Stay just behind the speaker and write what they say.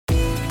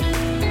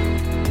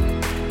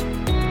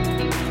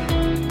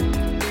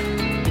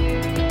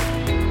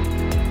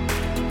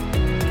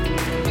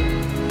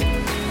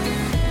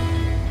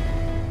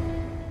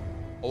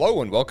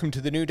Hello and welcome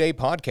to the New Day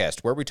podcast,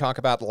 where we talk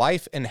about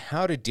life and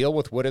how to deal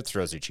with what it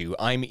throws at you.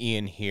 I'm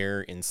Ian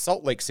here in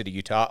Salt Lake City,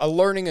 Utah, a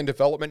learning and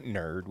development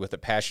nerd with a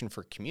passion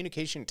for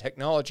communication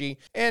technology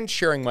and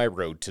sharing my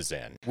road to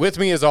Zen. With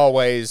me as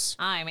always,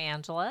 I'm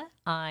Angela.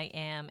 I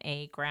am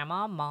a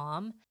grandma,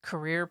 mom,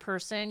 career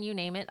person, you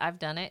name it, I've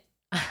done it.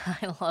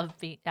 I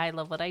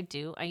love what I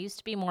do. I used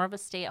to be more of a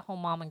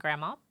stay-at-home mom and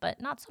grandma,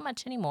 but not so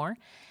much anymore.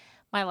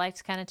 My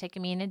life's kind of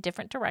taken me in a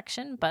different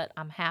direction, but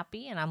I'm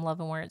happy and I'm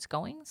loving where it's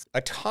going.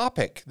 a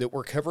topic that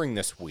we're covering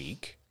this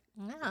week,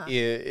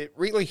 it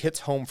really hits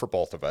home for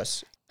both of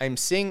us. I'm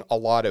seeing a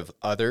lot of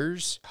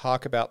others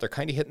talk about they're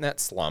kind of hitting that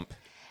slump.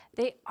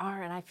 They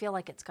are, and I feel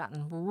like it's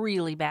gotten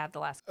really bad the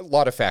last. A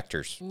lot of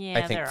factors, Yeah,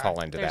 I think,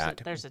 fall into that.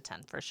 There's a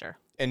ton for sure.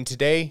 And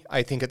today,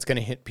 I think it's going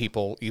to hit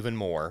people even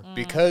more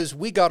because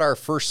we got our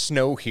first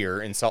snow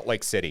here in Salt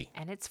Lake City.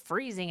 And it's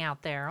freezing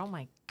out there. Oh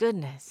my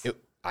goodness.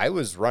 I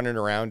was running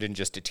around in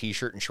just a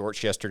t-shirt and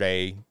shorts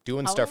yesterday,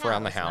 doing stuff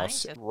around the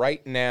house. Nice.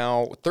 Right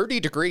now, 30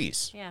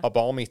 degrees, a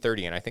balmy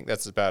 30, and I think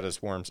that's about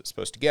as warm as it's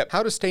supposed to get.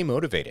 How to stay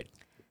motivated.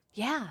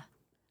 Yeah.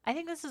 I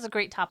think this is a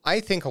great topic. I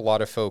think a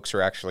lot of folks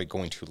are actually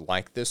going to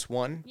like this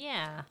one.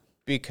 Yeah.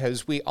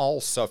 Because we all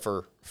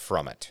suffer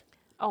from it.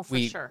 Oh, for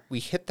sure.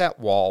 We hit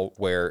that wall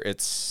where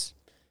it's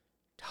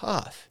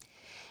tough.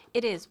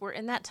 It is. We're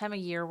in that time of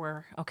year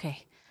where,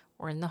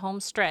 we're in the home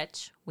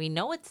stretch. We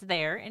know it's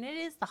there, and it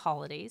is the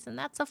holidays, and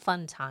that's a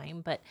fun time,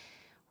 but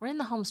we're in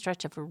the home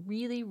stretch of a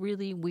really,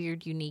 really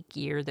weird, unique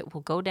year that will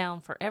go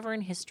down forever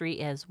in history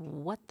as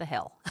what the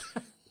hell.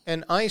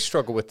 And I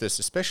struggle with this,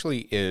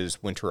 especially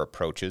as winter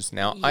approaches.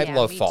 Now, I Yeah,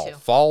 love me fall. too.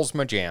 Fall's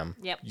my jam.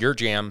 Yep. Your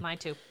jam. Mine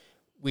too.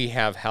 We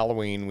have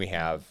Halloween. We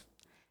have...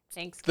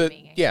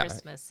 Thanksgiving and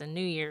Christmas and New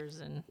Year's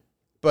and...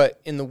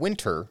 But in the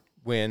winter,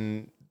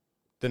 when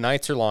the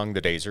nights are long,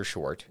 the days are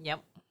short.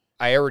 Yep.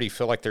 I already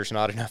feel like there's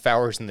not enough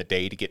hours in the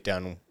day to get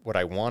done what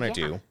I want to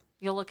do.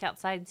 You'll look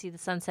outside and see the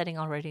sun setting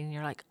already, and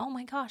you're like, oh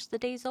my gosh, the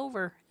day's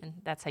over. And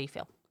that's how you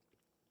feel.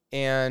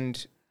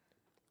 And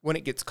when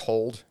it gets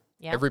cold,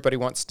 everybody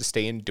wants to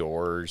stay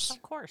indoors.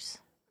 Of course.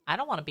 I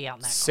don't want to be out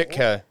in that cold.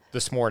 Sitka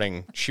this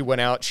morning, she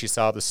went out, she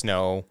saw the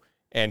snow,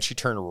 and she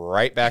turned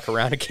right back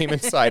around and came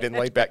inside and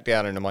laid back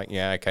down. And I'm like,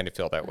 yeah, I kind of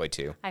feel that way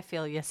too. I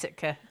feel you,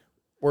 Sitka.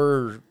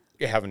 We're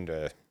having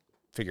to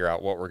figure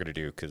out what we're going to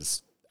do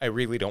because I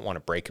really don't want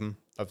to break them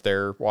of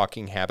their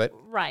walking habit.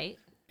 Right.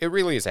 It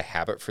really is a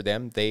habit for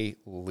them. They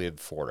live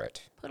for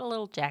it. Put a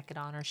little jacket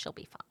on her. She'll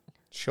be fine.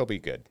 She'll be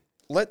good.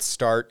 Let's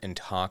start and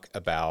talk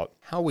about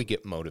how we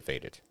get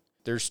motivated.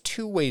 There's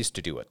two ways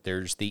to do it.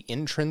 There's the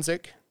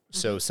intrinsic,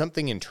 so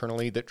something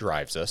internally that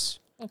drives us.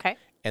 Okay.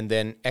 And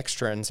then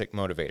extrinsic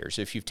motivators.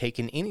 If you've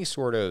taken any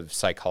sort of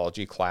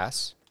psychology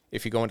class,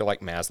 if you go into like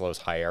Maslow's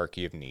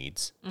hierarchy of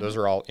needs, those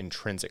are all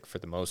intrinsic for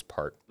the most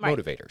part,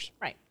 motivators.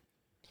 Right.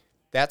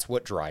 That's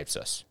what drives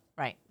us.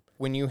 Right.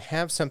 When you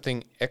have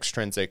something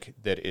extrinsic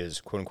that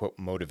is quote unquote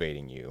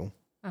motivating you,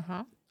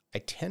 I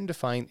tend to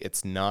find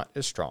it's not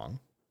as strong.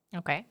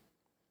 Okay.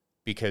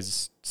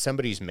 Because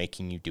somebody's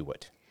making you do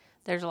it.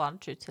 There's a lot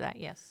of truth to that,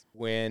 yes.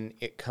 When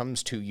it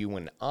comes to you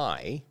and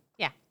I,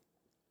 yeah,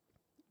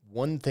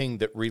 one thing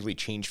that really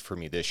changed for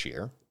me this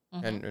year,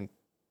 and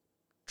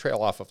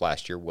trail off of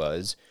last year,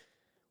 was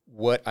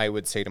what I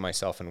would say to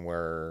myself and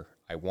where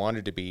I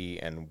wanted to be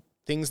and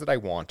things that I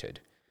wanted.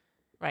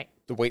 Right.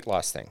 The weight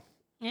loss thing.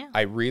 Yeah.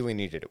 I really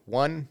needed it.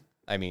 One,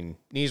 I mean,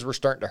 knees were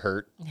starting to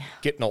hurt. Yeah.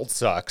 Getting old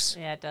sucks.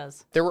 Yeah, it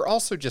does. There were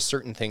also just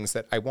certain things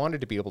that I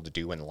wanted to be able to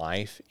do in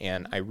life,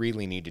 and I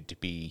really needed to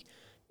be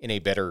in a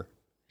better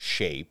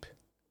shape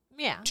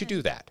to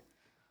do that.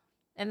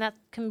 And that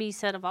can be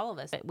said of all of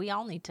us. We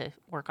all need to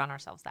work on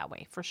ourselves that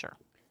way, for sure.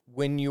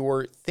 When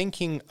you're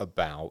thinking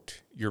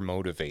about your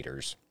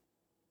motivators,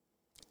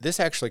 this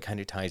actually kind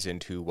of ties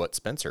into what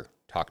Spencer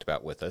talked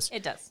about with us.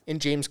 It does. In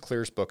James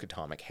Clear's book,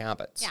 Atomic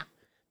Habits. Yeah.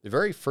 The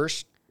very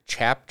first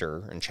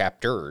chapter and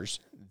chapters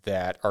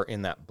that are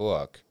in that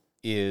book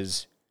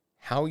is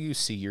how you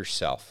see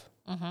yourself.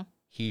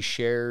 He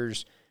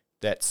shares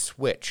that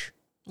switch.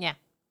 Yeah.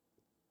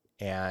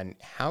 And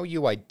how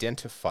you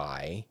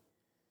identify,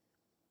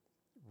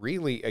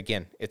 really,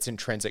 again, it's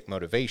intrinsic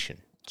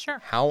motivation.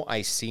 Sure. How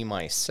I see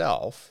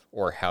myself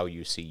or how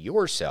you see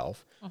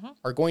yourself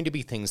are going to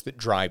be things that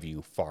drive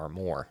you far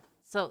more.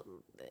 So,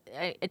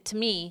 to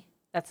me,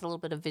 that's a little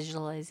bit of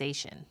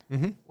visualization,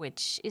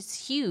 which is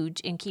huge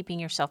in keeping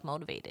yourself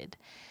motivated.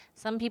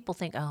 Some people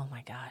think, oh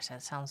my gosh,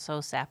 that sounds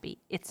so sappy.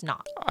 It's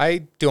not.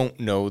 I don't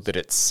know that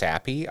it's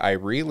sappy. I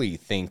really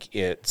think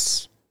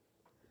it's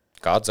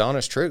God's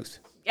honest truth.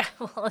 Yeah,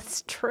 well,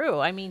 it's true.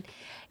 I mean,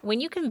 when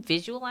you can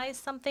visualize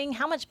something,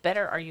 how much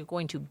better are you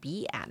going to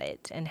be at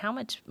it? And how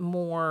much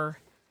more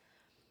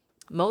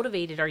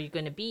motivated are you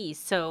going to be?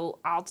 So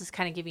I'll just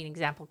kind of give you an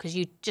example because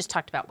you just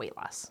talked about weight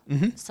loss.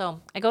 So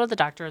I go to the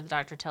doctor. The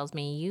doctor tells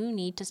me you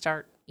need to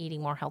start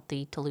eating more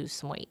healthy to lose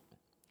some weight.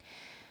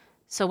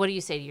 So what do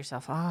you say to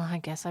yourself? Oh, I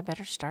guess I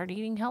better start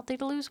eating healthy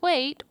to lose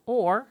weight.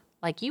 Or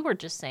like you were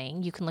just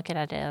saying, you can look at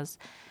it as,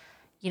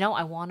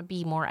 I want to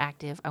be more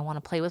active. I want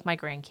to play with my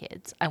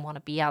grandkids. I want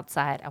to be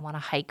outside. I want to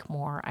hike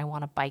more. I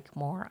want to bike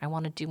more. I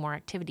want to do more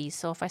activities.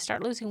 So if I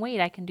start losing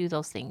weight, I can do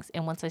those things.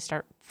 And once I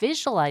start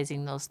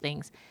visualizing those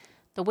things,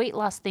 the weight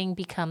loss thing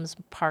becomes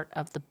part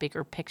of the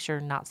bigger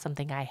picture, not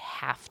something I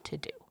have to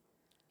do.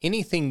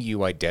 Anything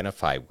you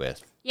identify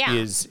with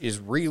is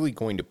really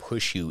going to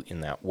push you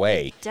in that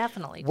way.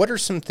 Definitely. What are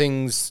some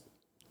things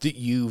that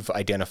you've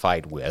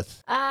identified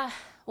with?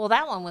 Well,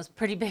 that one was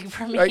pretty big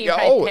for me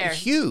right there.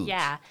 Huge.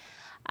 Yeah.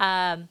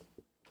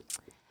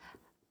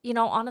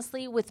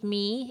 Honestly, with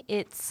me,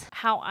 it's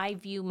how I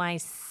view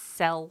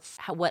myself,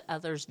 what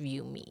others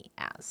view me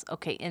as.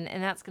 Okay, and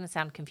that's going to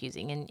sound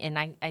confusing, and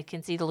I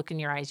can see the look in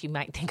your eyes. You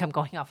might think I'm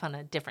going off on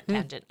a different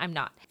tangent. I'm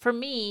not. For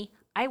me,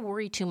 I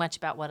worry too much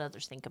about what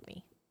others think of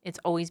me. It's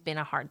always been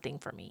a hard thing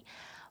for me.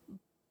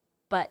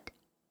 But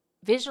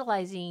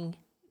visualizing,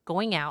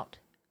 going out,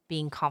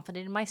 being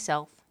confident in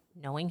myself,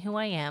 knowing who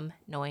I am,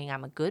 knowing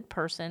I'm a good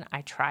person.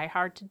 I try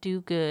hard to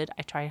do good.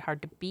 I try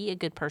hard to be a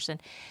good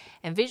person.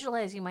 And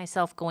visualizing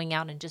myself going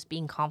out and just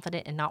being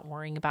confident and not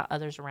worrying about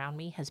others around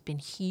me has been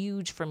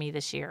huge for me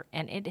this year.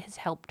 And it has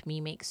helped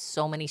me make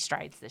so many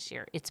strides this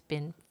year. It's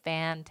been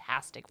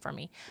fantastic for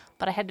me.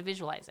 But I had to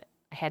visualize it.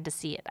 I had to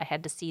see it. I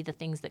had to see the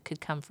things that could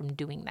come from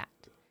doing that.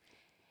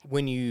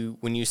 When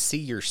you see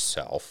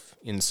yourself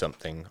in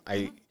something,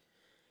 I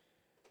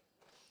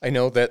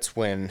know that's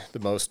when the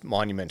most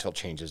monumental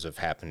changes have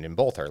happened in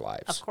both our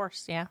lives. Of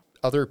course, yeah.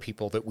 Other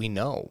people that we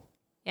know.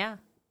 Yeah.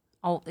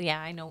 Oh,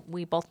 yeah, I know.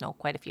 We both know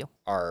quite a few.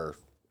 Are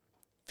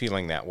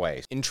feeling that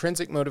way.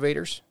 Intrinsic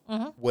motivators,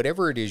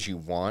 whatever it is you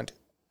want,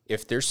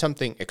 if there's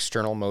something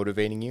external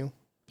motivating you,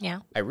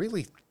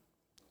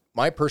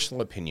 my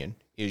personal opinion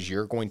is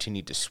you're going to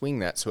need to swing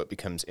that so it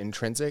becomes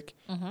intrinsic.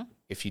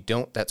 If you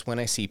don't, that's when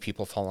I see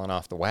people falling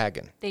off the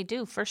wagon. They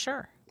do, for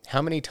sure.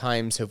 How many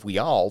times have we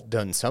all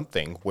done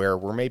something where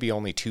we're maybe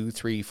only 2,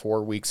 3,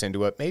 4 weeks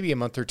into it, maybe a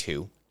month or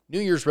two?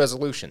 New Year's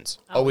resolutions,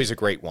 always a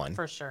great one.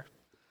 For sure.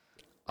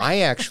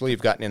 I actually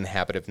have gotten in the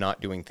habit of not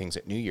doing things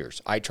at New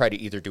Year's. I try to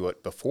either do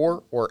it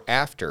before or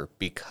after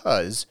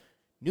because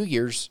New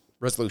Year's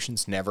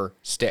resolutions never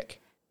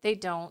stick. They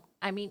don't.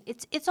 I mean,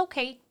 it's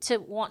okay to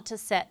want to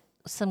set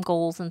some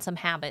goals and some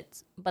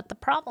habits, but the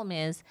problem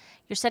is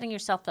you're setting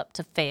yourself up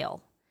to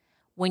fail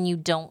when you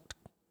don't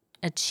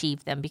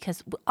achieve them,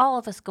 because all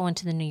of us go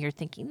into the new year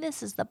thinking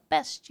this is the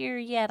best year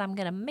yet. I'm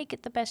going to make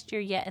it the best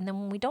year yet. And then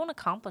when we don't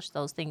accomplish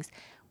those things,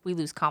 we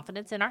lose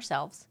confidence in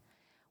ourselves.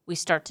 We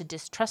start to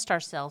distrust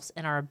ourselves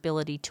and our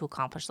ability to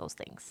accomplish those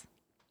things.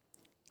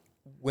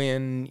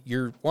 When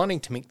you're wanting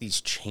to make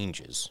these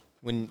changes,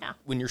 when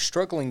you're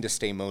struggling to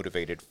stay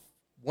motivated,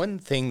 one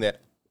thing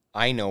that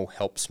I know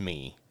helps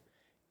me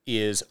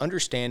is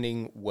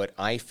understanding what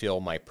I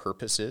feel my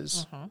purpose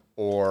is,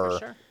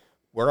 or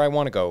where I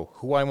want to go,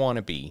 who I want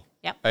to be.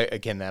 Yep.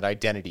 Again, that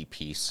identity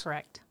piece.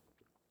 Correct.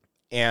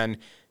 And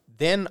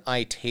then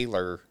I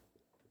tailor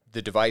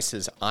the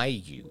devices I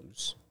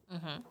use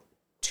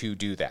to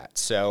do that.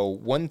 So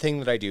one thing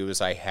that I do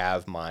is I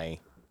have my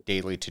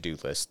daily to-do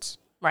lists.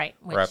 Right.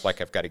 Where I've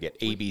got to get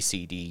A, B,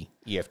 C, D,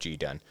 E, F, G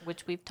done.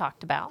 Which we've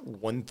talked about.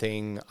 One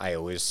thing I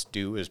always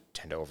do is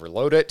tend to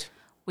overload it.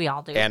 We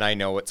all do. And I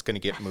know it's going to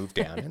get moved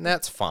down, and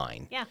that's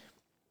fine. Yeah.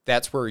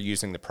 That's where we're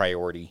using the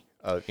priority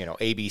of,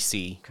 A, B,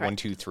 C, Correct. 1,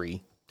 2,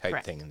 3 type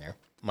Correct. thing in there.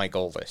 My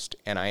goal list.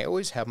 And I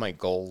always have my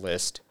goal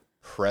list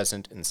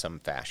present in some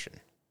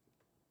fashion.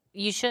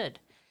 You should.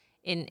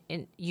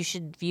 You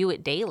should view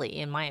it daily,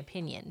 in my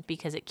opinion,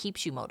 because it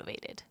keeps you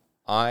motivated.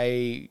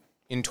 In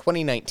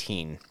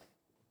 2019,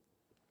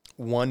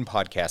 one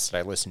podcast that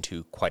I listen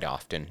to quite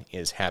often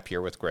is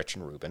Happier with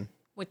Gretchen Rubin.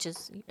 Which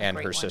is a and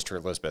great her one. sister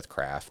Elizabeth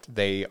Kraft.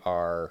 They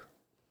are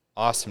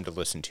awesome to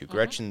listen to.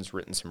 Gretchen's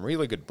written some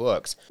really good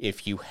books.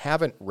 If you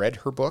haven't read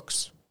her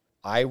books,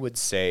 I would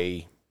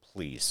say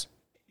please.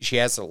 She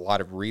has a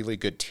lot of really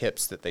good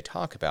tips that they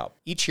talk about.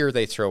 Each year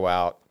they throw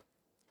out,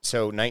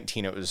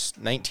 it was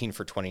 19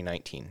 for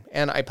 2019.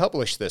 And I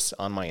published this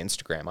on my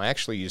Instagram. I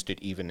actually used it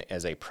even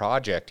as a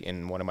project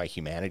in one of my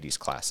humanities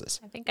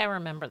classes. I think I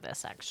remember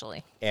this,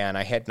 actually. And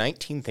I had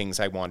 19 things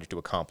I wanted to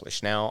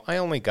accomplish. Now, I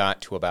only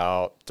got to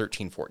about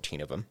 13,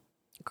 14 of them.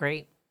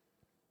 Great.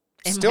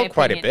 Still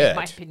quite a bit. In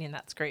my opinion,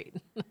 that's great.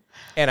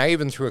 And I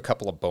even threw a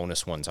couple of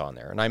bonus ones on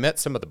there. And I met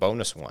some of the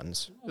bonus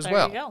ones as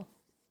well. There you go.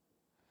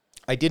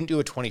 I didn't do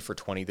a 20 for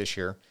 20 this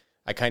year.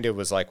 I kind of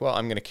was like, well,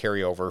 I'm going to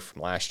carry over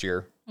from last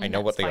year. I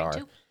know what they are.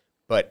 Too.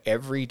 But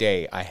every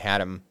day I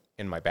had them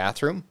in my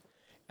bathroom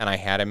and I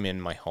had them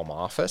in my home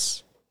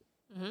office.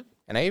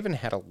 And I even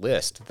had a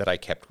list that I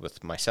kept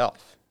with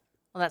myself.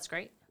 Well, that's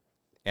great.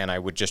 And I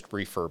would just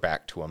refer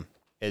back to them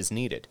as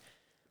needed.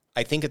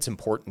 I think it's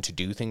important to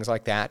do things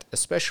like that,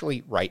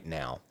 especially right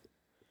now.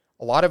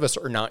 A lot of us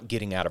are not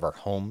getting out of our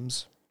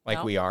homes like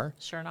No, we are.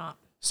 Sure not.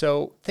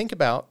 So think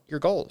about your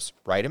goals,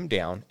 write them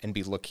down, and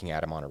be looking at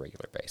them on a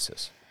regular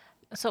basis.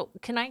 So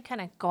can I kind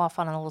of go off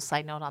on a little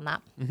side note on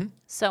that?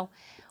 So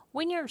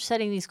when you're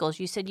setting these goals,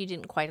 you said you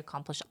didn't quite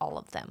accomplish all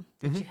of them.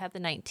 But you had the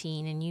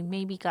 19 and you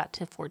maybe got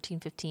to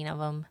 14, 15 of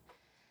them.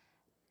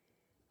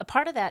 a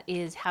part of that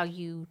is how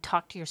you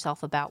talk to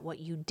yourself about what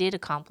you did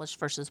accomplish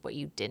versus what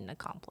you didn't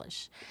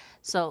accomplish.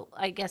 So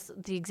I guess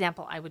the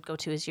example I would go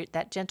to is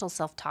that gentle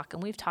self-talk.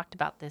 And we've talked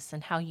about this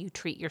and how you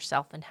treat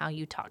yourself and how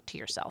you talk to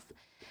yourself.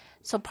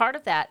 So part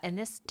of that, and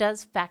this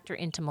does factor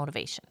into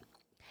motivation.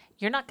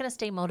 You're not going to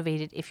stay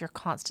motivated if you're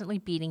constantly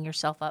beating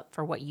yourself up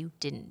for what you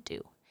didn't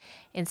do.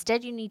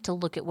 Instead, you need to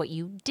look at what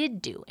you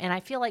did do. And I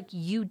feel like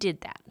you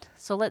did that.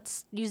 So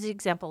let's use the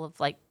example of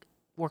like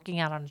working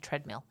out on a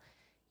treadmill.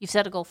 You've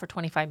set a goal for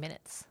 25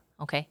 minutes,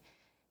 okay?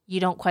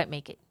 You don't quite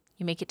make it.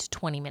 You make it to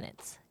 20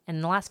 minutes. And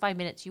in the last 5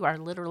 minutes, you are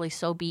literally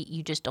so beat,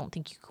 you just don't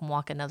think you can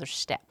walk another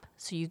step.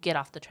 So you get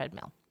off the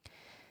treadmill.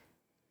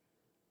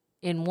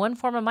 In one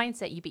form of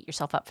mindset, you beat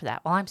yourself up for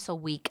that. Well, I'm so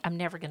weak. I'm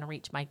never going to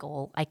reach my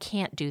goal. I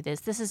can't do this.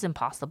 This is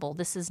impossible.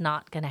 This is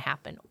not going to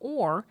happen.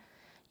 Or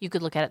you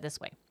could look at it this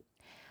way.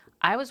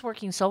 I was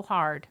working so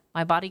hard.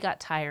 My body got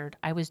tired.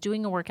 I was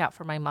doing a workout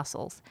for my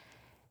muscles.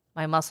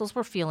 My muscles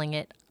were feeling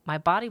it. My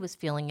body was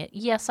feeling it.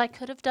 Yes, I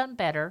could have done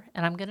better,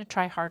 and I'm going to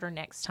try harder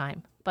next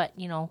time. But,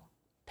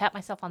 pat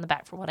myself on the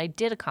back for what I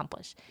did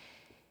accomplish.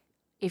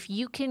 If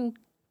you can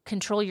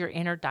control your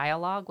inner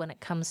dialogue when it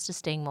comes to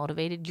staying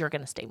motivated, you're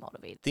going to stay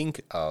motivated.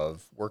 Think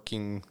of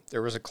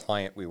there was a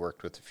client we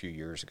worked with a few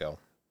years ago.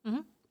 Mm-hmm.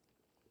 A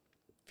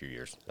few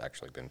years. It's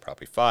actually been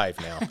probably 5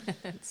 now.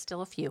 It's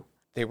still a few.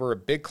 They were a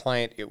big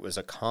client. It was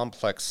a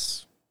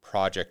complex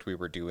project we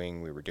were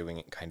doing. We were doing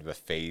it kind of a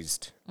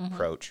phased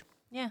approach.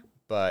 Yeah.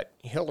 But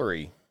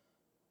Hillary,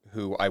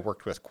 who I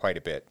worked with quite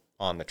a bit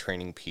on the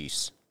training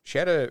piece, she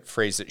had a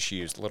phrase that she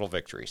used, little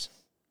victories.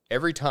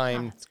 Every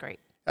time, that's great.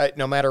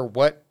 No matter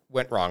what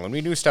went wrong, when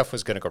we knew stuff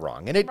was going to go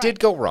wrong, and it did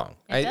go wrong.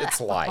 It's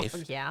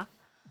life. Yeah.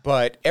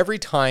 But every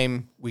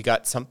time we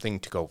got something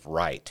to go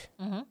right,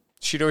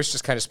 she'd always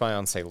just kind of smile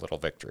and say little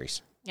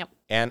victories. Yep.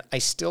 And I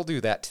still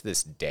do that to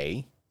this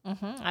day.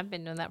 I've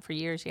been doing that for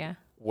years, yeah.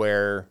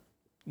 Where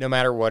no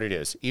matter what it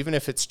is, even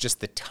if it's just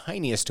the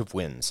tiniest of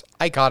wins,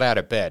 I got out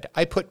of bed,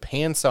 I put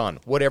pants on,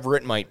 whatever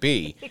it might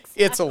be,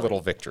 Exactly. It's a little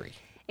victory.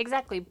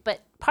 Exactly.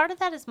 But part of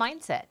that is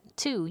mindset,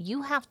 too.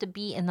 You have to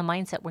be in the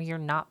mindset where you're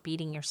not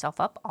beating yourself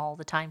up all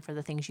the time for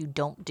the things you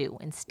don't do.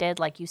 Instead,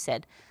 like you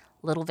said,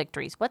 little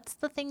victories. What's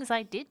the things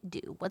I did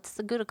do? What's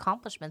the good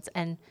accomplishments?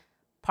 And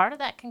part of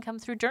that can come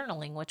through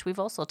journaling, which we've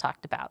also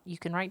talked about. You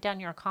can write down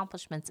your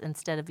accomplishments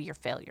instead of your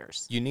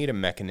failures. You need a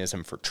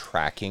mechanism for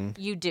tracking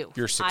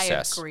your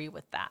success. I agree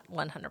with that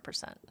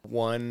 100%.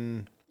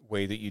 One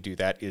way that you do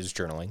that is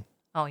journaling.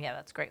 Oh, yeah,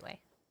 that's a great way.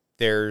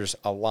 There's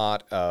a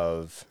lot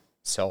of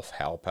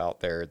self-help out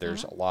there.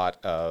 There's a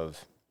lot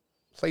of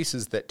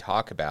places that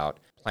talk about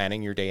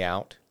planning your day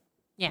out,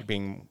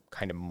 being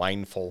kind of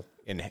mindful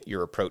in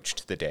your approach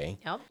to the day.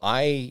 Yep.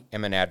 I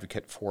am an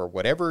advocate for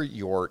whatever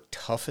your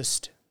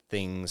toughest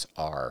things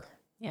are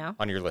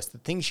on your list. The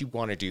things you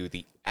want to do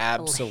the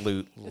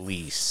absolute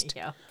least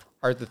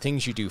are the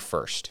things you do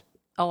first.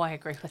 Oh, I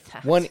agree with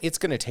that. One, it's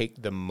going to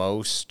take the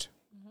most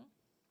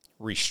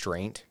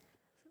restraint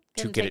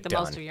to get it done. Take the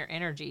most of your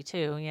energy,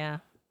 too, yeah.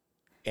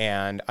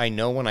 And I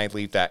know when I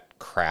leave that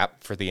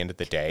crap for the end of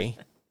the day,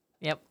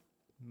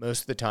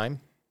 most of the time,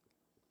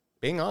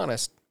 being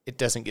honest, it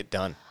doesn't get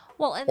done.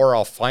 Well, or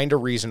I'll find a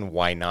reason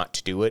why not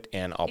to do it,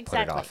 and I'll put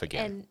it off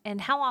again.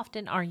 And how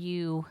often are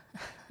you,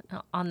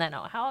 on that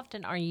note, how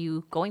often are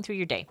you going through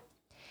your day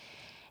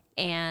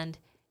and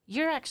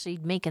you're actually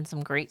making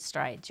some great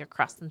strides? You're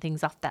crossing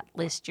things off that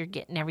list. You're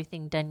getting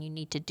everything done you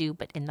need to do.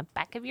 But in the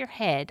back of your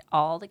head,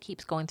 all that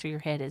keeps going through your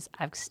head is,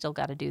 I've still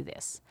got to do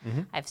this.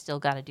 I've still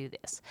got to do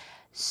this.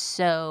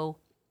 So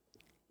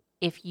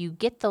if you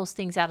get those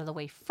things out of the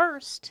way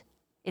first,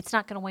 it's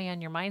not going to weigh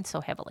on your mind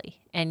so heavily,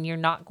 and you're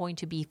not going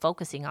to be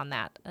focusing on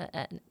that.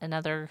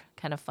 Another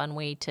kind of fun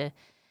way to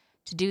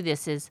do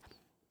this is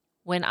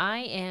when I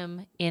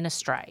am in a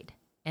stride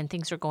and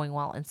things are going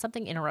well and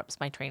something interrupts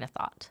my train of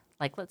thought.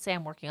 Like, let's say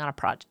I'm working on a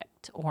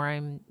project or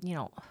I'm,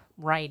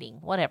 writing,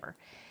 whatever.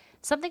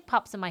 Something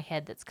pops in my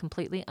head that's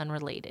completely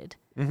unrelated.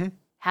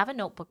 Have a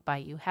notebook by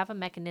you. Have a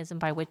mechanism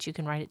by which you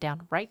can write it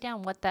down. Write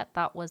down what that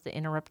thought was that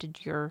interrupted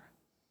your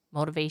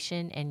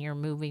motivation and your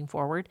moving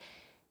forward.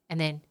 And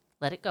then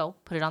let it go,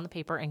 put it on the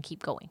paper, and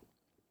keep going.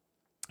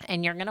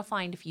 And you're going to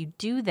find if you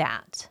do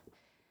that,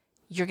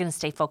 you're going to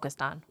stay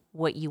focused on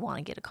what you want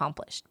to get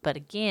accomplished. But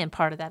again,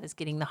 part of that is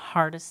getting the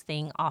hardest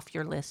thing off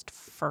your list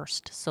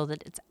first so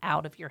that it's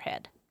out of your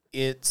head.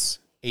 It's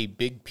a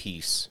big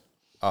piece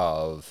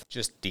of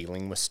just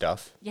dealing with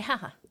stuff.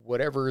 Yeah.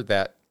 Whatever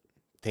that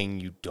thing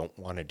you don't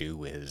want to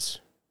do is.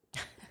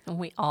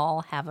 We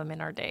all have them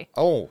in our day.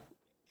 Oh,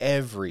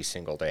 every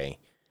single day.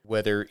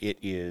 Whether it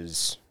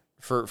is...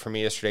 For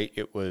me yesterday,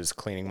 it was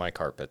cleaning my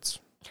carpets.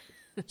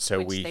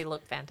 So they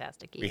look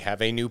fantastic. We have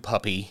a new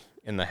puppy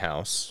in the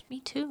house.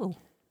 Me too.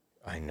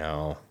 I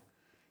know.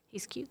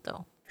 He's cute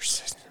though.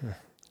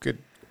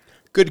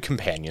 Good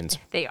companions.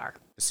 They are.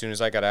 As soon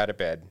as I got out of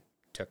bed,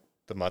 took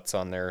the mutts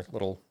on their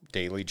little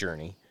daily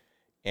journey,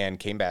 and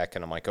came back,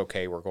 and I'm like,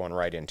 okay, we're going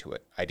right into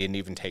it. I didn't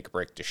even take a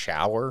break to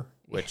shower,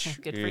 which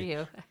good for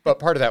you. But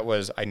part of that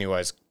was I knew I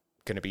was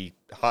going to be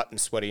hot and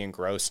sweaty and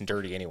gross and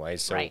dirty anyway,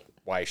 so Right.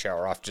 why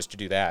shower off just to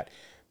do that?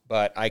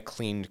 But I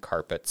cleaned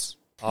carpets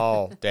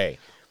all day.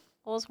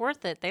 Well, it's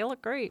worth it. They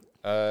look great.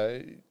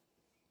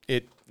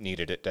 It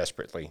needed it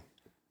desperately,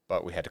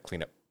 but we had to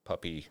clean up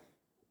puppy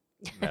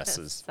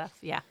messes. Stuff,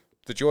 yeah.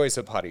 The joys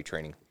of potty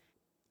training.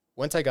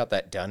 Once I got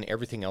that done,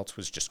 everything else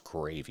was just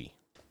gravy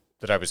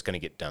that I was going to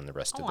get done the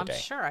rest of the day.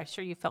 I'm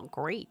sure you felt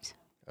great.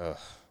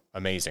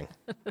 Amazing.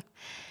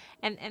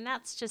 And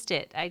that's just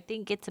it. I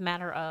think it's a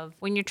matter of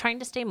when you're trying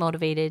to stay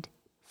motivated,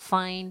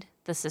 find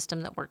the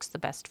system that works the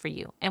best for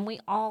you. And we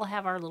all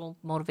have our little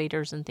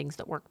motivators and things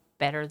that work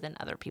better than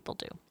other people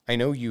do. I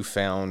know you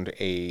found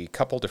a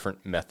couple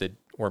different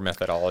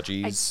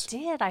methodologies. I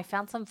did. I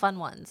found some fun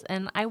ones.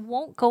 And I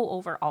won't go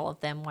over all of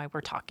them while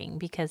we're talking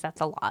because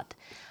that's a lot.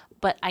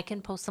 But I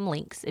can post some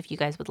links if you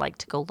guys would like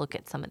to go look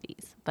at some of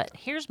these. But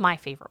here's my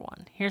favorite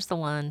one. Here's the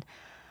one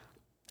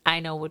I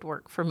know would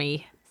work for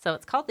me. So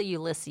it's called the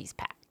Ulysses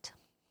Pact.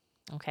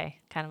 Okay,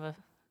 kind of a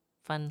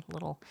fun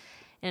little...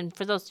 And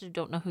for those who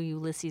don't know who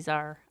Ulysses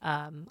are,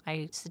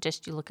 I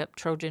suggest you look up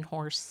Trojan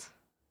horse,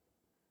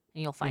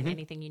 and you'll find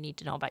anything you need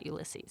to know about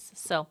Ulysses.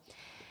 So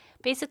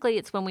basically,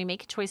 it's when we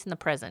make a choice in the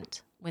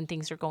present, when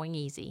things are going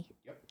easy,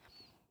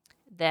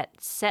 that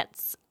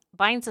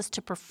binds us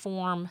to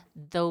perform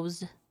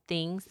those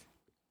things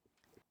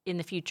in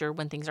the future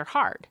when things are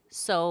hard.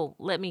 So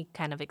let me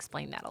kind of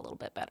explain that a little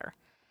bit better.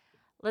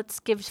 Let's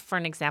give, for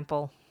an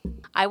example,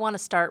 I want to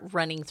start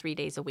running 3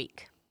 days a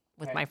week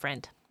with my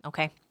friend,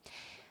 okay?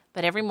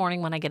 But every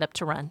morning when I get up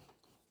to run,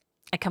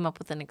 I come up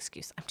with an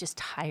excuse. I'm just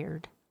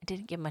tired. I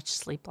didn't get much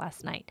sleep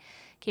last night.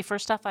 Okay,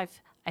 first off, I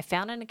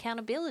found an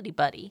accountability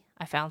buddy.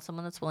 I found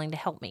someone that's willing to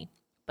help me.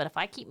 But if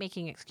I keep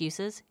making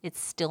excuses, it's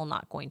still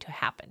not going to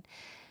happen.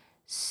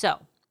 So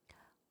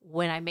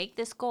when I make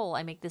this goal,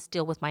 I make this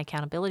deal with my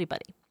accountability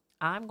buddy.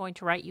 I'm going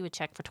to write you a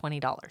check for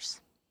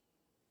 $20.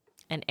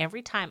 And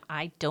every time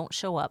I don't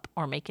show up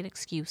or make an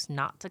excuse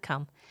not to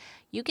come,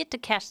 you get to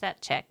cash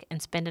that check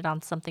and spend it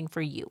on something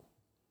for you.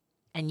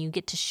 And you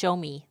get to show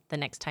me the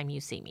next time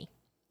you see me.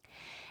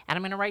 And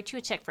I'm going to write you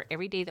a check for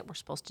every day that we're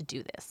supposed to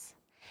do this.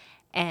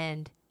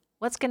 And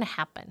what's going to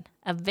happen?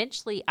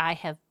 Eventually, I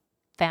have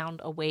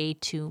found a way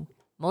to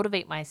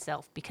motivate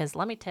myself because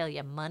let me tell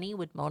you, money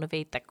would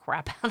motivate the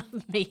crap out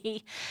of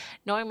me.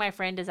 Knowing my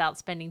friend is out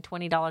spending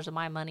 $20 of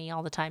my money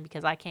all the time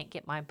because I can't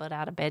get my butt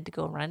out of bed to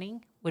go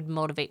running would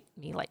motivate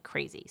me like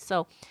crazy.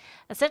 So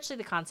essentially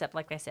the concept,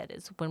 like I said,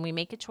 is when we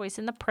make a choice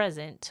in the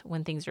present,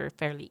 when things are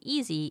fairly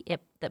easy,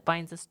 that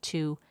binds us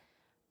to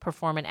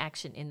perform an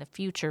action in the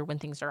future when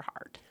things are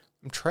hard.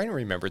 I'm trying to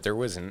remember. There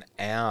was an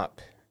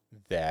app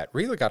that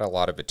really got a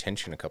lot of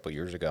attention a couple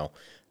years ago.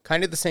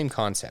 Kind of the same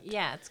concept.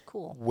 Yeah, it's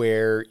cool.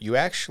 Where you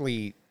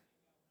actually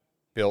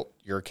built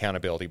your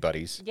accountability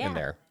buddies in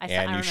there.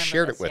 And you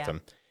shared it with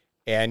them.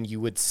 And you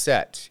would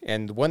set,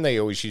 and the one they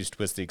always used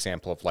was the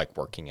example of like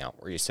working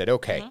out, where you said,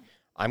 okay,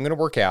 I'm going to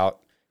work out.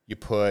 You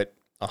put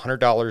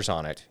 $100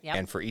 on it. Yep.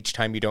 And for each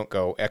time you don't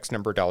go, X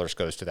number of dollars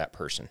goes to that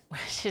person.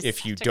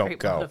 If you such a don't great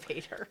go.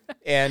 Motivator.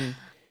 And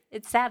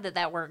it's sad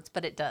that works,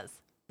 but it does.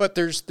 But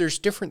there's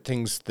different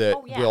things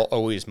that will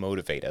always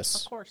motivate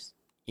us. Of course.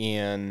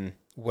 In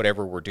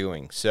whatever we're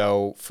doing.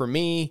 So for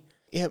me,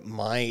 it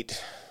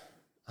might,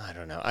 I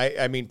don't know.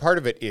 I mean, part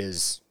of it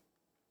is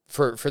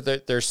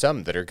there's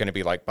some that are going to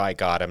be like, by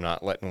God, I'm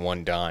not letting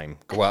one dime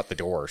go out the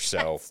door. So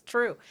That's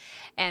true.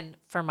 And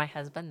for my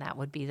husband, that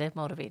would be the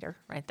motivator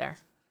right there.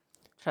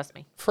 Trust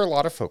me. For a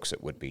lot of folks,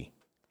 it would be.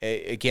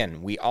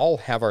 Again, we all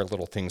have our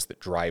little things that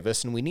drive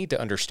us, and we need to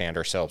understand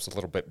ourselves a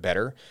little bit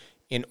better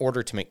in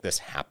order to make this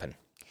happen.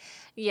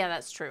 Yeah,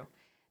 that's true.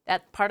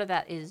 That part of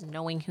that is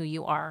knowing who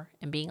you are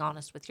and being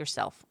honest with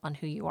yourself on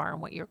who you are and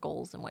what your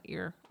goals and what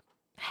your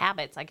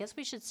habits. I guess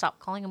we should stop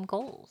calling them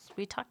goals.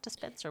 We talked to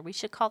Spencer. We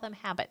should call them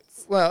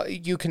habits. Well,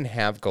 you can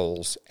have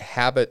goals.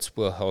 Habits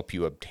will help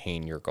you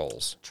obtain your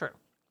goals. True.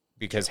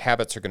 Because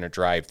habits are going to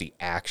drive the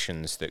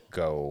actions that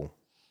go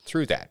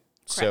through that.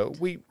 Correct. So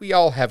we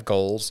all have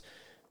goals.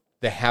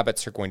 The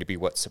habits are going to be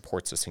what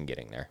supports us in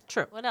getting there.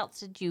 True. What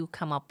else did you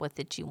come up with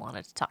that you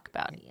wanted to talk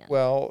about, Ian?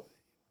 Well,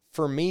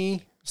 for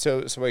me,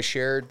 so I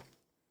shared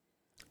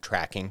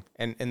tracking,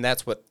 and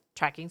that's what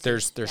tracking.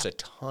 There's a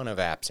ton of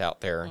apps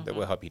out there that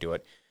will help you do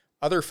it.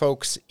 Other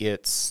folks,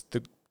 it's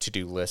the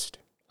to-do list.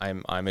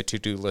 I'm a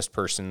to-do list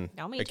person.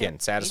 No, me Again,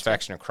 too.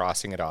 satisfaction of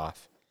crossing it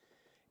off.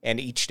 And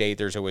each day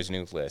there's always a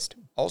new list.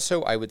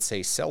 Also, I would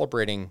say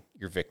celebrating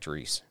your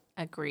victories.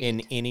 Agreed.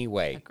 In any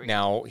way. Agreed.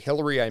 Now,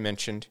 Hillary, I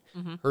mentioned,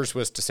 hers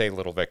was to say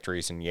little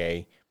victories and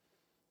yay.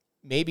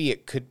 Maybe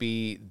it could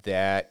be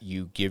that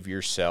you give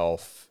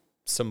yourself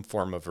some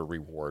form of a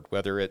reward,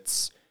 whether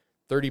it's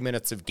 30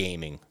 minutes of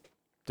gaming.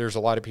 There's a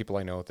lot of people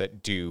I know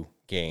that do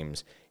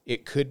games.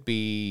 It could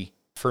be,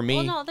 for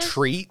me,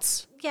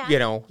 treats,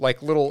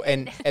 like little,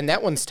 and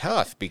that one's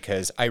tough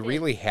because I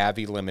really have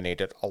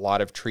eliminated a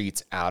lot of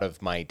treats out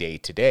of my day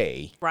to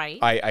day. Right.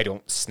 I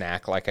don't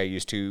snack like I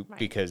used to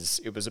because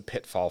it was a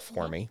pitfall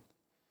for me.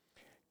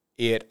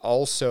 It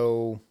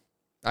also,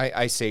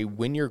 I say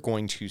when you're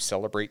going to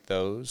celebrate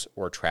those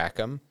or track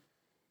them,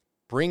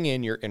 bring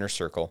in your inner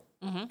circle,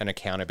 an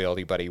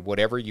accountability buddy,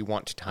 whatever you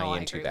want to tie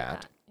into I agree with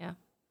that. Yeah.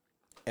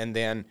 And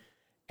then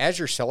as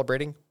you're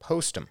celebrating,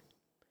 post them.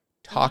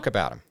 Talk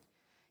about them.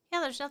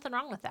 Yeah, there's nothing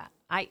wrong with that.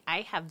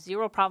 I have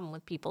zero problem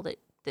with people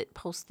that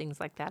post things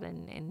like that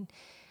and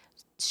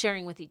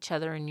sharing with each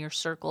other in your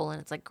circle.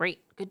 And it's like,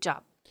 great, good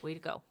job. Way to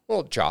go.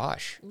 Well,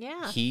 Josh,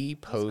 yeah, he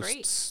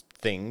posts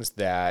things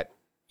that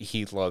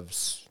he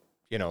loves,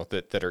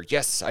 that are,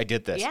 yes, I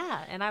did this.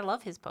 Yeah, and I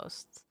love his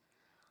posts.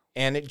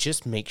 And it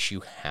just makes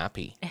you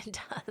happy. It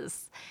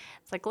does.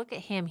 It's like, look at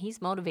him.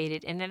 He's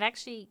motivated. And it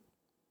actually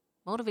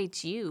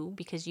motivates you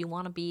because you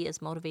want to be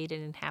as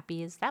motivated and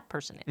happy as that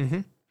person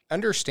is.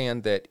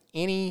 Understand that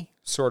any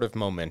sort of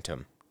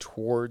momentum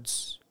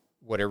towards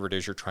whatever it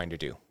is you're trying to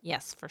do.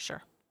 Yes, for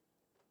sure.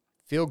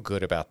 Feel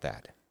good about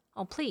that.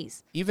 Oh,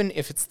 please. Even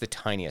if it's the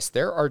tiniest.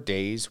 There are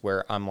days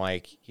where I'm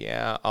like,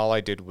 yeah, all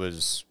I did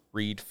was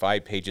read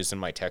 5 pages in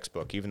my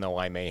textbook, even though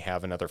I may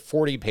have another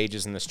 40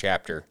 pages in this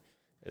chapter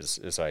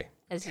as I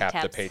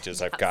tap the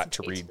pages I've got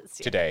to read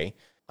today.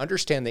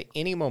 Understand that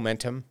any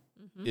momentum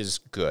is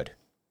good.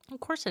 Of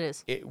course it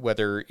is.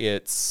 Whether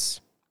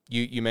it's,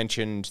 you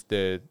mentioned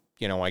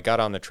I got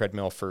on the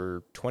treadmill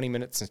for 20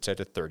 minutes instead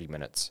of 30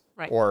 minutes.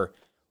 Right. Or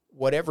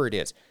whatever it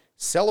is.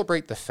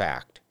 Celebrate the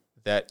fact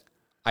that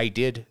I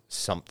did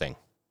something.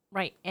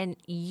 Right. And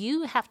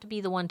you have to be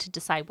the one to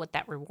decide what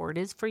that reward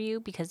is for you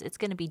because it's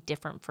going to be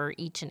different for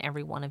each and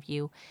every one of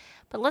you.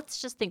 But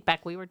let's just think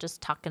back. We were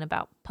just talking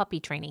about puppy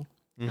training.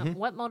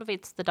 What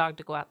motivates the dog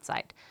to go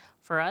outside?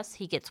 For us,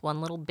 he gets one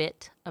little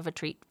bit of a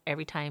treat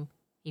every time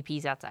he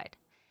pees outside.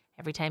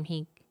 Every time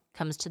he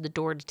comes to the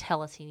door to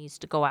tell us he needs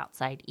to go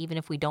outside, even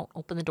if we don't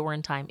open the door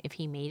in time, if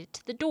he made it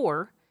to the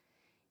door,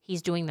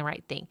 he's doing the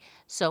right thing.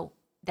 So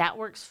that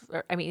works.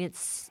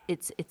 It's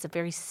a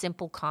very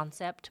simple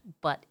concept,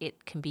 but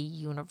it can be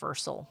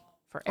universal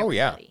for everybody.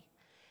 Oh, yeah.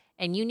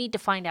 And you need to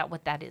find out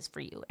what that is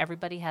for you.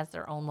 Everybody has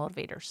their own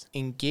motivators.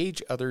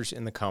 Engage others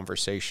in the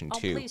conversation,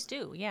 too. Oh, please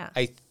do, yeah.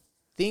 I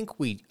think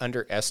we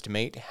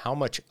underestimate how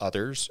much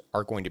others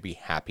are going to be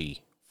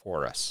happy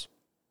for us.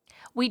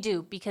 We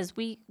do, because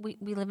we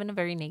live in a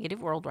very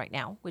negative world right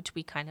now, which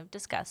we kind of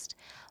discussed.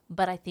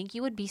 But I think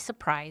you would be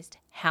surprised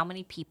how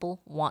many people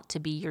want to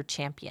be your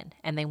champion,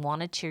 and they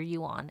want to cheer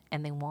you on,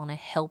 and they want to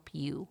help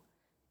you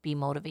be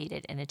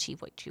motivated and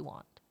achieve what you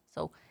want.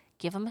 So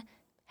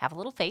have a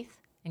little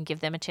faith and give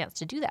them a chance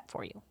to do that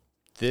for you.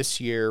 This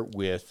year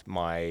with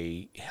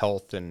my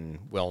health and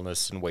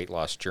wellness and weight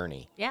loss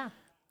journey, yeah,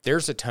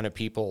 there's a ton of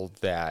people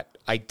that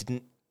I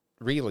didn't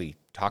really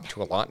talk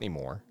to a lot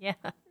anymore. Yeah.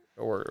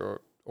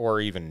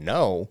 Or even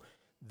know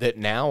that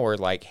now are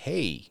like,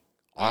 hey,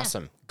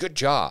 awesome, good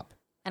job.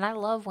 And I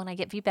love when I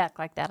get feedback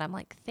like that. I'm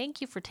like,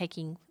 thank you for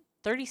taking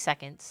 30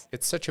 seconds.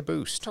 It's such a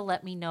boost. To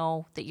let me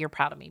know that you're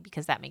proud of me,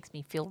 because that makes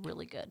me feel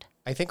really good.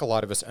 I think a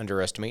lot of us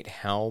underestimate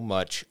how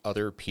much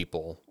other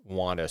people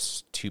want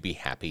us to be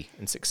happy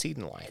and succeed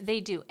in life. They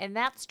do. And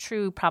that's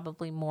true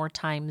probably more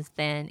times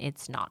than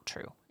it's not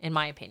true, in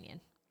my opinion.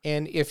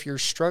 And if you're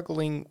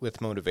struggling with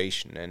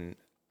motivation, and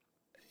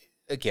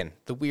again,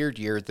 the weird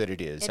year that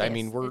it is.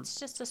 It's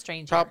just a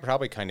strange year.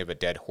 Probably kind of a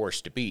dead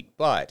horse to beat,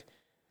 but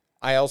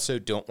I also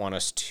don't want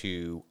us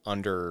to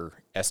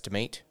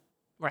underestimate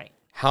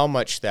how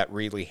much that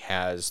really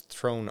has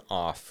thrown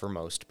off for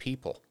most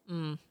people.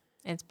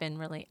 It's been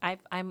really.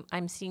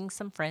 I'm seeing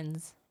some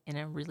friends in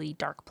a really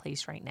dark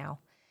place right now,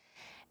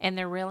 and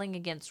they're railing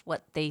against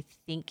what they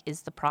think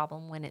is the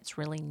problem when it's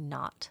really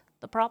not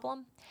the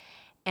problem.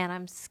 And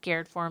I'm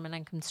scared for them and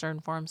I'm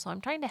concerned for them. So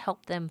I'm trying to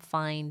help them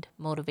find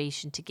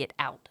motivation to get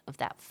out of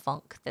that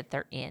funk that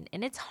they're in.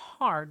 And it's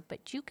hard,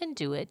 but you can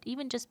do it.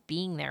 Even just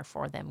being there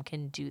for them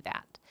can do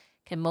that,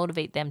 can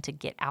motivate them to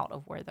get out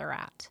of where they're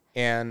at.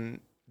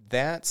 And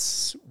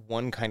that's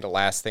one kind of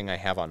last thing I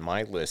have on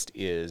my list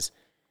is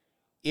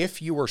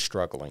if you are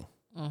struggling,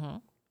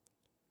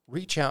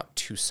 reach out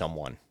to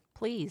someone.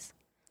 Please.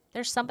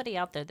 There's somebody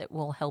out there that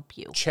will help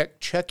you.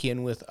 Check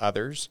in with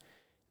others.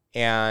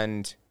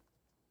 And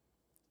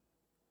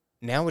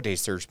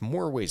nowadays, there's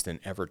more ways than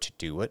ever to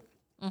do it.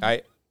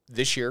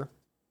 This year,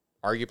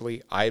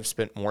 arguably, I've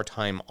spent more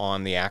time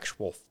on the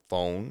actual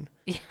phone,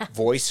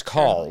 voice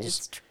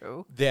calls,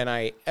 than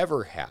I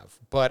ever have.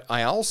 But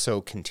I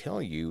also can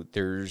tell you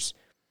there's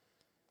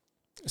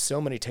so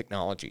many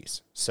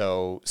technologies.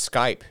 So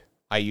Skype,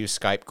 I use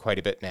Skype quite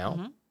a bit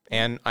now.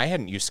 And I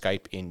hadn't used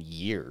Skype in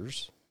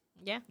years.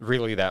 Yeah.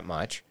 Really that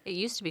much. It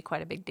used to be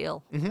quite a big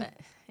deal. But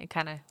it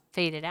kind of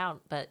faded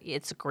out, but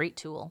it's a great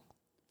tool.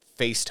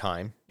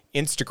 FaceTime.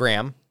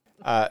 Instagram,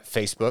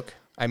 Facebook.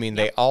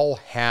 They all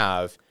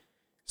have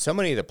so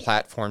many of the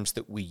platforms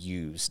that we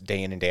use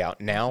day in and day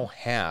out now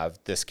have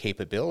this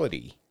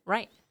capability.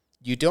 Right.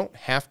 You don't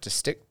have to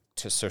stick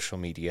to social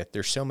media.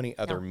 There's so many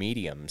other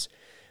mediums.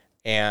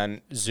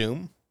 And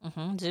Zoom.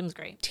 Zoom's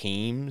great.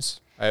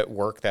 Teams at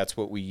work, that's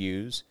what we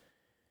use.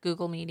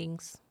 Google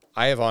Meetings.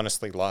 I have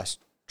honestly lost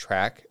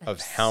track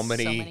of how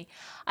many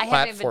I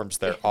have platforms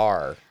there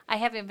are. I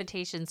have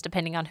invitations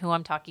depending on who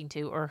I'm talking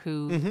to or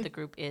who the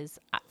group is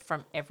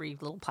from every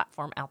little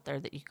platform out there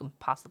that you can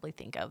possibly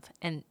think of.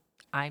 And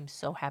I'm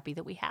so happy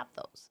that we have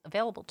those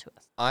available to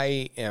us.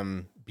 I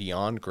am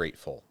beyond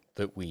grateful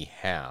that we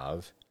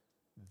have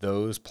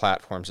those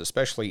platforms,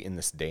 especially in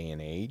this day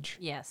and age,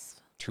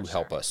 Yes. to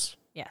help us.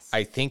 Yes.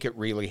 I think it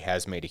really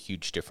has made a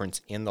huge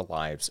difference in the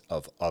lives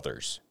of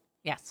others.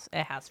 Yes,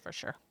 it has for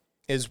sure.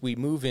 As we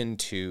move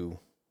into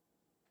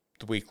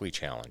the weekly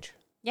challenge,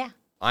 Yeah.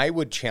 I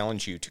would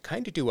challenge you to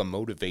kind of do a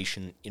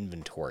motivation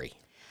inventory.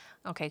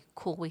 Okay,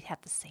 cool. We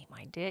have the same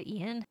idea,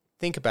 Ian.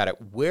 Think about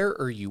it. Where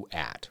are you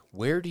at?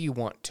 Where do you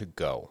want to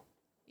go?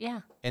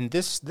 Yeah. And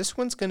this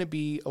one's going to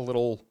be a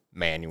little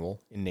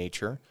manual in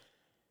nature.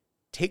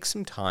 Take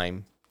some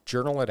time,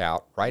 journal it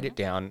out, write it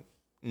down,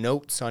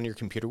 notes on your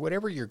computer,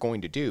 whatever you're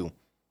going to do.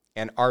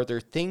 And are there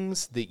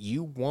things that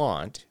you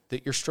want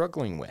that you're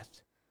struggling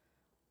with?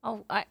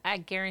 Oh, I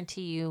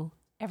guarantee you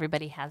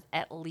everybody has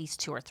at least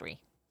 2 or 3.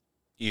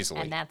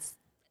 Easily. And that's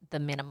the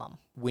minimum.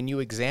 When you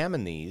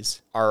examine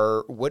these,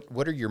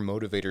 what are your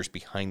motivators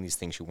behind these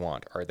things you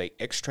want? Are they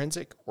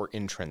extrinsic or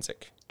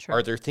intrinsic? True.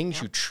 Are there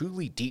things you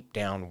truly deep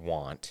down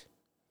want?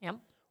 Yep.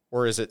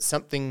 Or is it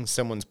something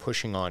someone's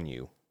pushing on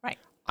you? Right.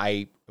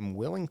 I am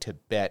willing to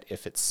bet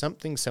if it's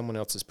something someone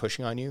else is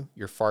pushing on you,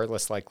 you're far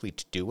less likely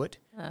to do it.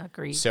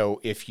 Agreed. So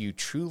if you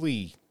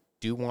truly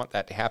do want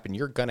that to happen,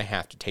 you're going to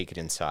have to take it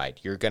inside.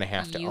 You're going to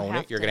have to own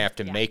it. You're going to have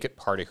to make it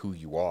part of who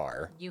you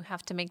are. You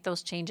have to make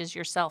those changes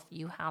yourself.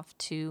 You have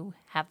to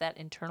have that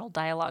internal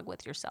dialogue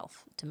with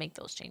yourself to make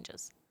those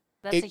changes.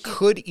 It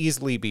could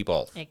easily be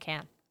both. It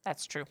can.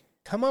 That's true.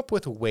 Come up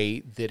with a way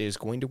that is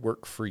going to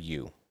work for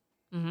you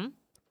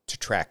to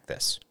track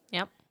this.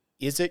 Yep.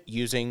 Is it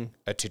using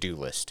a to-do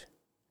list?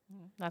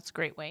 That's a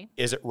great way.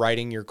 Is it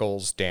writing your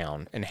goals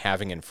down and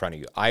having in front of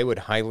you? I would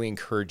highly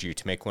encourage you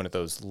to make one of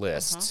those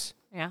lists.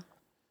 Yeah.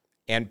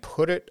 And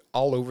put it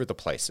all over the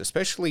place,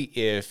 especially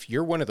if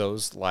you're one of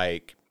those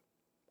like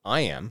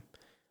I am.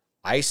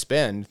 I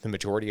spend the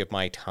majority of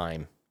my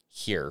time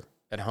here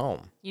at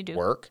home. You do.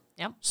 Work,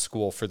 Yep.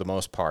 school for the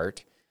most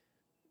part.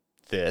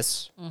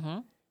 This.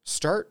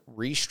 Start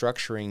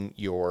restructuring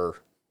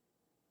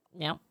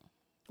Yep.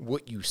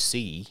 what you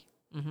see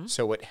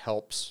so it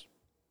helps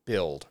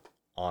build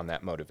on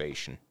that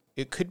motivation.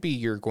 It could be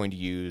you're going to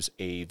use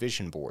a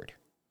vision board.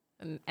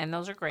 And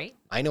those are great.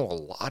 I know a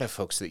lot of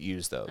folks that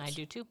use those. I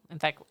do too. In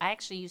fact, I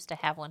actually used to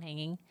have one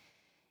hanging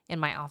in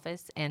my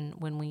office, and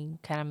when we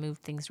kind of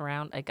moved things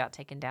around, it got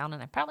taken down,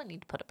 and I probably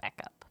need to put it back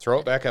up. Throw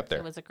it back up there.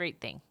 It was a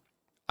great thing.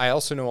 I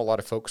also know a lot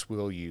of folks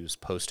will use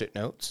Post-it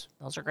notes.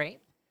 Those are great.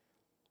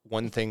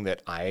 One thing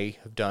that I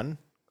have done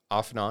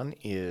off and on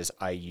is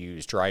I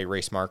use dry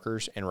erase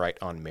markers and write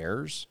on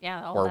mirrors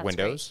or that's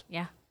windows. Great.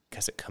 Yeah.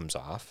 Because it comes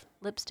off.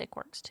 Lipstick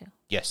works too.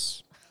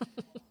 Yes.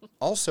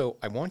 Also,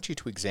 I want you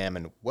to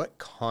examine what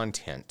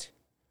content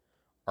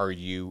are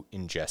you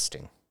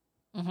ingesting.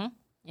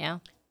 Yeah.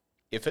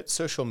 If it's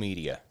social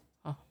media,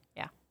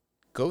 Yeah.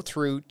 go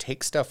through,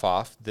 take stuff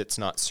off that's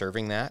not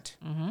serving that.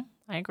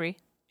 I agree.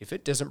 If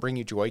it doesn't bring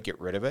you joy, get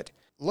rid of it.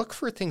 Look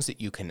for things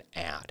that you can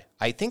add.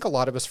 I think a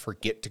lot of us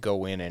forget to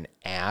go in and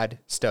add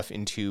stuff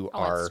into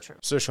our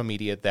social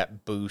media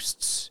that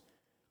boosts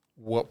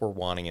what we're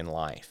wanting in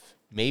life.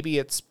 Maybe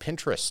it's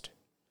Pinterest.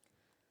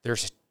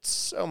 There's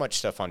so much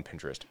stuff on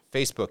Pinterest,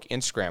 Facebook,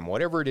 Instagram,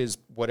 whatever it is,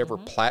 whatever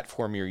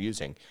platform you're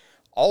using.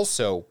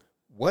 Also,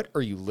 what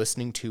are you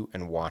listening to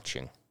and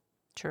watching?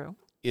 True.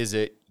 Is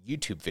it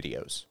YouTube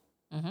videos?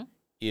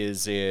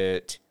 Is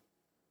it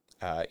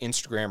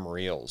Instagram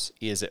Reels?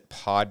 Is it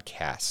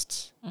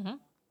podcasts?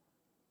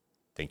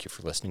 Thank you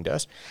for listening to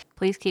us.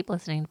 Please keep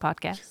listening to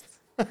podcasts.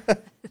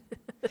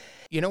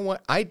 You know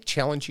what? I'd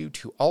challenge you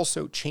to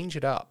also change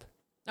it up.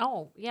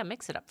 Oh, yeah,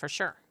 mix it up for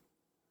sure.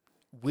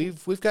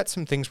 We've got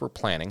some things we're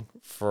planning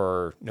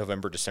for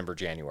November, December,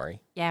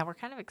 January. Yeah, we're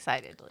kind of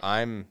excited.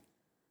 I'm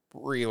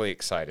really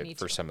excited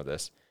for some of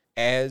this.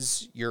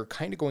 As you're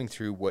kind of going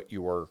through what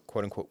your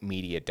quote-unquote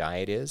media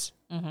diet is,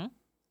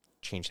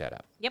 change that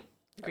up. Yep,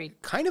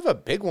 agreed. Kind of a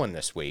big one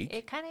this week.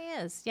 It kind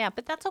of is, yeah,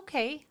 but that's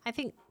okay. I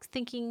think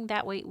thinking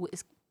that way,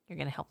 you're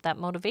going to help that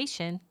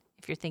motivation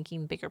if you're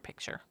thinking bigger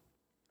picture.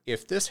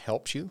 If this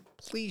helps you,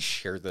 please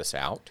share this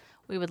out.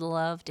 We would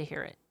love to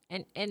hear it.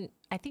 And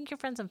I think your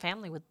friends and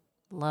family would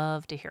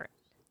love to hear it.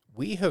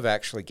 We have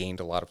actually gained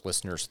a lot of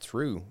listeners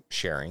through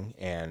sharing,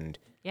 and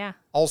yeah.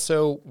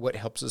 Also, what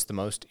helps us the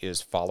most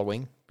is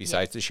following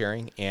besides the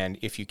sharing. And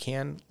if you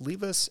can,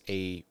 leave us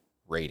a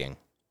rating.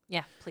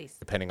 Yeah, please.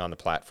 Depending on the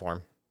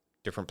platform.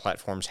 Different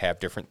platforms have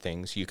different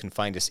things. You can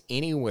find us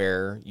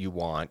anywhere you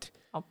want.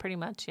 Oh, pretty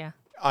much, yeah.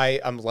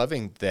 I'm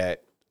loving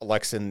that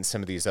Alexa and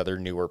some of these other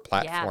newer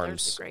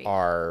platforms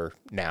are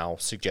now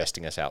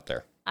suggesting us out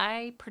there.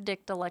 I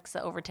predict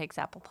Alexa overtakes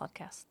Apple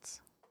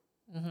Podcasts.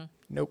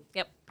 Nope.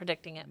 Yep,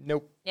 predicting it.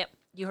 Nope. Yep,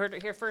 you heard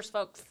it here first,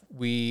 folks.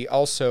 We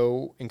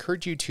also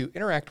encourage you to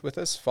interact with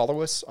us, follow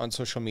us on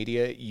social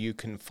media. You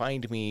can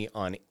find me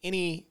on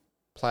any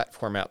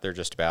platform out there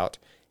just about.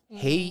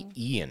 Hey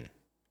Ian,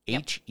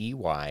 Yep.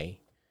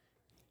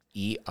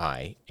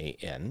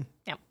 HEYEIAN.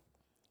 Yep.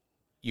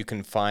 You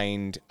can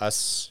find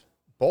us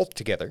both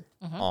together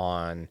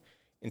on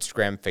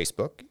Instagram,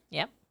 Facebook.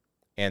 Yep.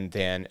 And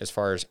then as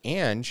far as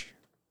Ange,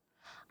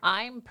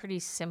 I'm pretty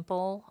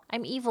simple.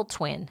 I'm Evil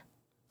Twin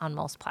on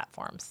most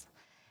platforms.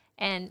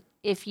 And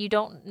if you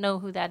don't know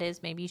who that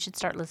is, maybe you should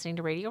start listening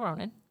to Radio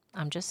Ronin.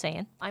 I'm just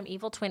saying. I'm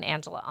Evil Twin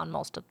Angela on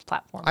most of the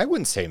platforms. I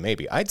wouldn't say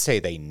maybe. I'd say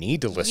they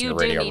need to listen to You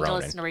Radio do need Ronin.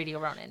 to listen to Radio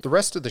Ronin. The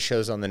rest of the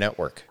shows on the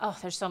network. Oh,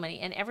 there's so many.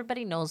 And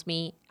everybody knows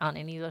me on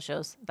any of those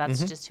shows.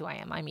 That's just who I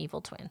am. I'm Evil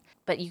Twin.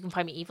 But you can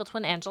find me Evil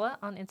Twin Angela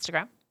on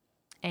Instagram.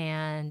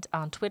 And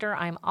on Twitter,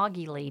 I'm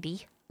Augie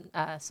Lady.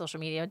 Social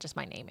media, just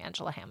my name,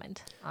 Angela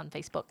Hammond, on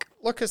Facebook.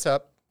 Look us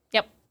up.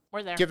 Yep,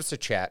 we're there. Give us a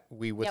chat.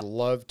 We would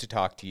love to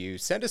talk to you.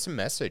 Send us a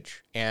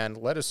message and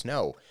let us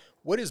know.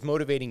 What is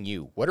motivating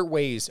you?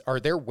 Are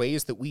there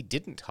ways that we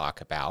didn't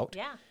talk about?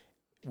 Yeah.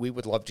 We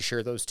would love to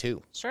share those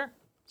too. Sure.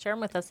 Share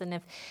them with us. And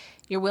if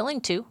you're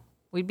willing to,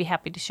 we'd be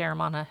happy to share them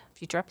on a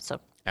future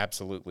episode.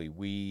 Absolutely.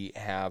 We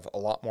have a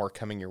lot more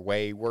coming your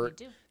way. We're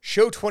do.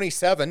 show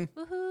 27.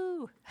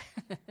 Woohoo!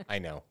 I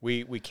know.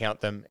 We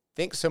count them.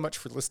 Thanks so much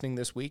for listening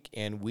this week,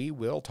 and we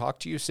will talk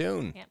to you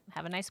soon. Yeah.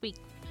 Have a nice week.